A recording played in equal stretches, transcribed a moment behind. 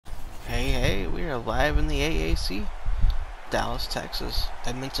We are live in the AAC, Dallas, Texas.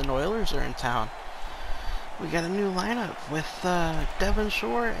 Edmonton Oilers are in town. We got a new lineup with Devon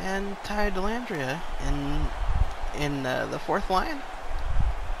Shore and Ty Delandria in the fourth line,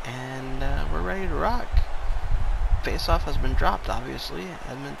 and we're ready to rock. Face-off has been dropped, obviously.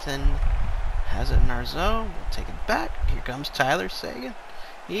 Edmonton has it in our zone. We'll take it back. Here comes Tyler Seguin.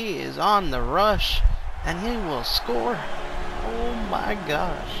 He is on the rush, and he will score. Oh my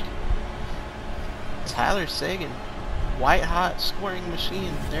gosh. Tyler Seguin, white hot scoring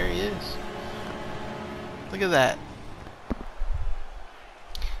machine. There he is. Look at that.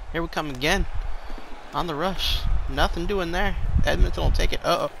 Here we come again. On the rush. Nothing doing there. Edmonton will take it.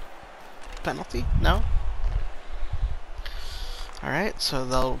 Uh-oh. Penalty? No? Alright, so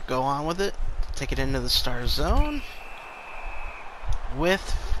they'll go on with it. Take it into the Star zone.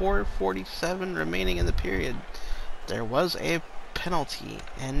 With 4:47 remaining in the period, there was a penalty.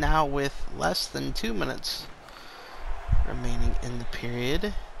 And now with less than 2 minutes remaining in the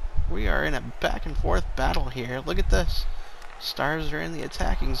period, we are in a back and forth battle here. Look at this. Stars are in the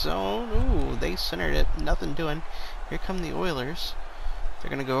attacking zone. Ooh, they centered it. Nothing doing. Here come the Oilers. They're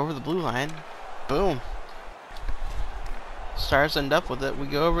going to go over the blue line. Boom. Stars end up with it. We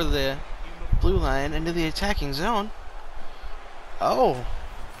go over the blue line into the attacking zone. Oh,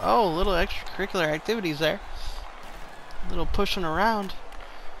 little extracurricular activities there. Little pushing around.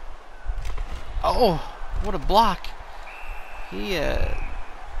 Oh, what a block.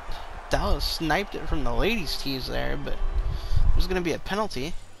 Dallas sniped it from the ladies' tees there, but there's going to be a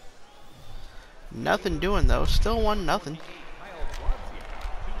penalty. Nothing doing, though. Still 1-0.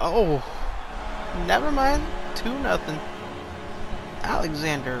 Oh, never mind. 2-0.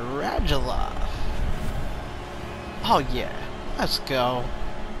 Alexander Radulov. Oh, yeah. Let's go.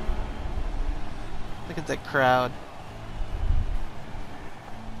 Look at that crowd.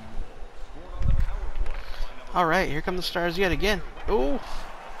 Alright, here come the Stars yet again. Ooh,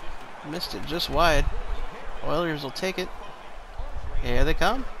 missed it just wide. Oilers will take it. Here they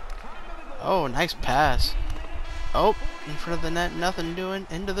come. Oh, nice pass. Oh, in front of the net, nothing doing.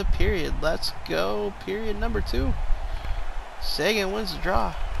 Into the period. Let's go. Period number 2. Seguin wins the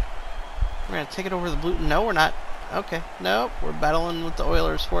draw. We're going to take it over the blue. No, we're not. Okay, nope. We're battling with the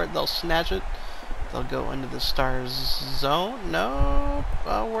Oilers for it. They'll snatch it. They'll go into the Stars zone. No.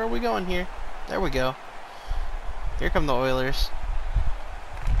 Oh, where are we going here? There we go. Here come the Oilers.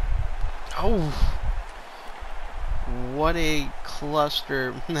 Oh, what a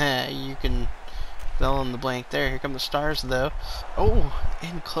cluster. You can fill in the blank there. Here come the Stars, though. Oh,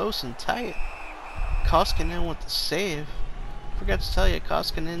 in close and tight. Koskinen with the save. Forgot to tell you,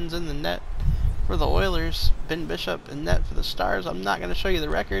 Koskinen's in the net for the Oilers. Ben Bishop in net for the Stars. I'm not going to show you the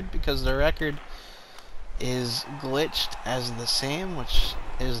record because the record is glitched as the same, which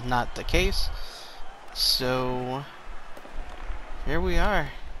is not the case. So, here we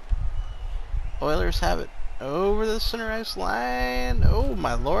are. Oilers have it over the center ice line. Oh,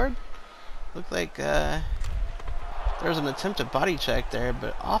 my lord. Looked like there was an attempted body check there,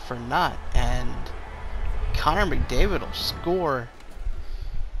 but off or not. And Connor McDavid will score.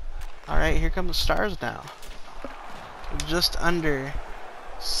 Alright, here come the Stars now. Just under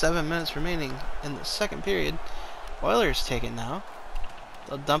 7 minutes remaining in the second period. Oilers take it now.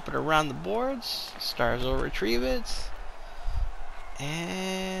 They'll dump it around the boards. Stars will retrieve it.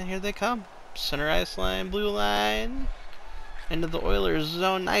 And here they come. Center ice line, blue line. Into the Oilers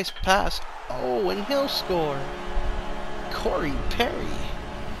zone. Nice pass. Oh, and he'll score. Corey Perry.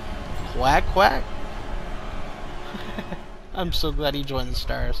 Quack, quack. I'm so glad he joined the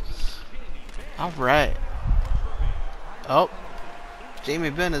Stars. Alright. Oh,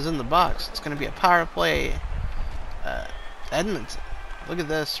 Jamie Benn is in the box. It's going to be a power play. Edmonton. Look at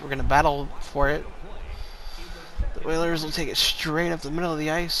this. We're going to battle for it. The Oilers will take it straight up the middle of the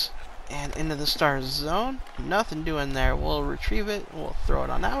ice and into the Stars zone. Nothing doing there. We'll retrieve it. We'll throw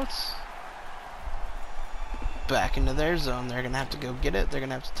it on outs. Back into their zone. They're going to have to go get it. They're going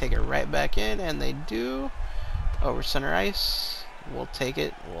to have to take it right back in, and they do. Over center ice. We'll take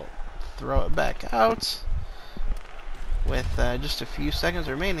it. We'll throw it back out with just a few seconds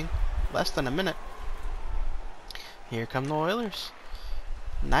remaining. Less than a minute. Here come the Oilers.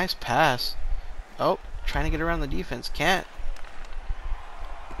 Nice pass. Oh, trying to get around the defense. Can't.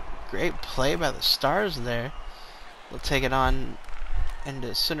 Great play by the Stars there. They'll take it on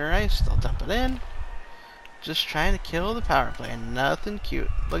into center ice. They'll dump it in. Just trying to kill the power play. And nothing cute.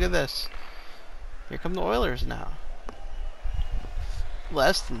 Look at this. Here come the Oilers now.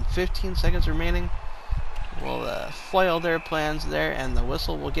 Less than 15 seconds remaining. We'll foil their plans there, and the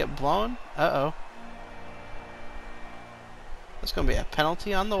whistle will get blown. Uh-oh. That's going to be a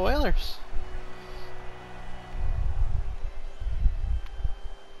penalty on the Oilers.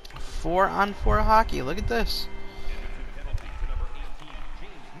 4-on-4 hockey. Look at this.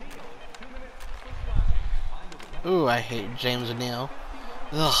 Ooh, I hate James Neal.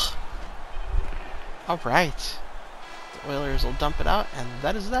 Ugh. Alright. The Oilers will dump it out, and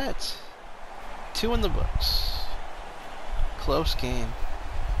that is that. 2 in the books. Close game.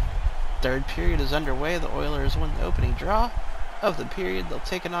 Third period is underway. The Oilers win the opening draw of the period. They'll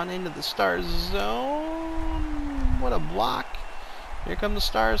take it on into the Stars zone. What a block. Here come the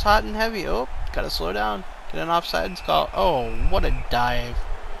Stars hot and heavy. Oh, gotta slow down. Get an offsides call. Oh, what a dive.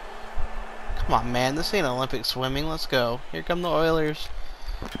 Come on, man. This ain't Olympic swimming. Let's go. Here come the Oilers.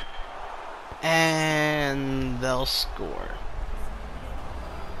 And they'll score.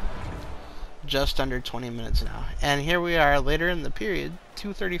 Just under 20 minutes now. And here we are later in the period.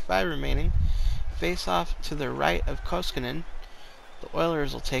 2:35 remaining. Face off to the right of Koskinen. The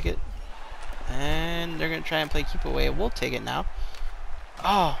Oilers will take it. And they're going to try and play keep away. We'll take it now.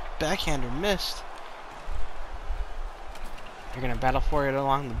 Oh, backhander missed. They're going to battle for it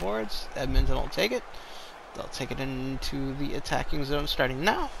along the boards. Edmonton will take it. They'll take it into the attacking zone starting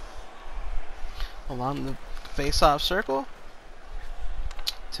now. Along the face-off circle.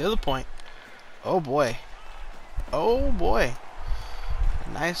 To the point. Oh boy. Oh boy.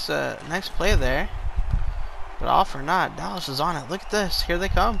 Nice nice play there. But all for naught. Dallas is on it. Look at this. Here they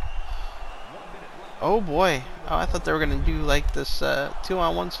come. Oh boy. Oh, I thought they were going to do like this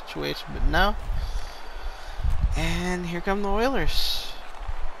 2-on-1 situation, but no. And here come the Oilers.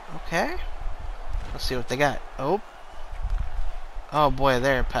 Okay. Let's see what they got. Oh. Oh boy,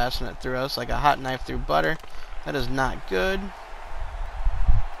 they're passing it through us like a hot knife through butter. That is not good.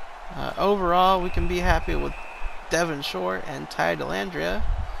 Overall, we can be happy with Devon Shore and Ty Dellandrea.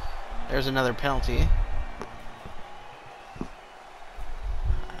 There's another penalty.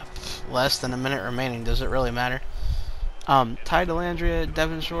 Less than a minute remaining. Does it really matter? Ty Dellandrea,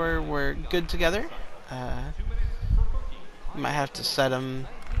 Devon Shore were good together. Might have to set him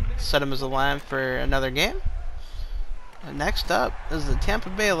as a line for another game. Next up is the Tampa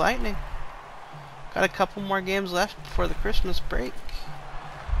Bay Lightning. Got a couple more games left before the Christmas break.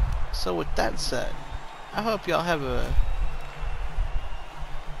 So with that said, I hope y'all have a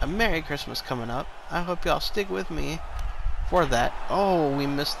Merry Christmas coming up. I hope y'all stick with me for that. Oh, we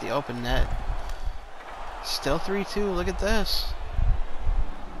missed the open net. Still 3-2. Look at this.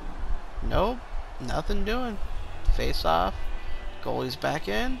 Nope. Nothing doing. Face off. Goalie's back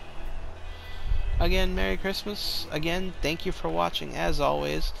in. Again, Merry Christmas. Again, thank you for watching. As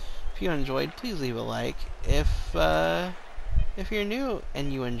always, if you enjoyed, please leave a like. If you're new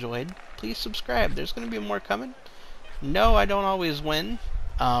and you enjoyed, please subscribe. There's going to be more coming. No, I don't always win.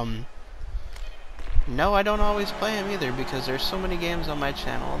 No, I don't always play them either, because there's so many games on my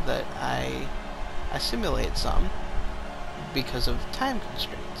channel that I simulate some because of time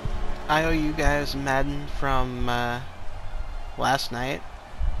constraints. I owe you guys Madden from last night.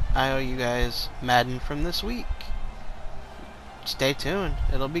 I owe you guys Madden from this week. Stay tuned.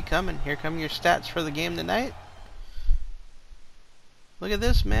 It'll be coming. Here come your stats for the game tonight. Look at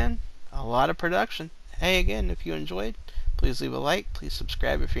this, man. A lot of production. Hey, again, if you enjoyed, please leave a like. Please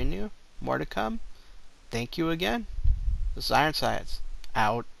subscribe if you're new. More to come. Thank you again. This is Ironsides.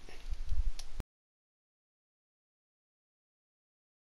 Out.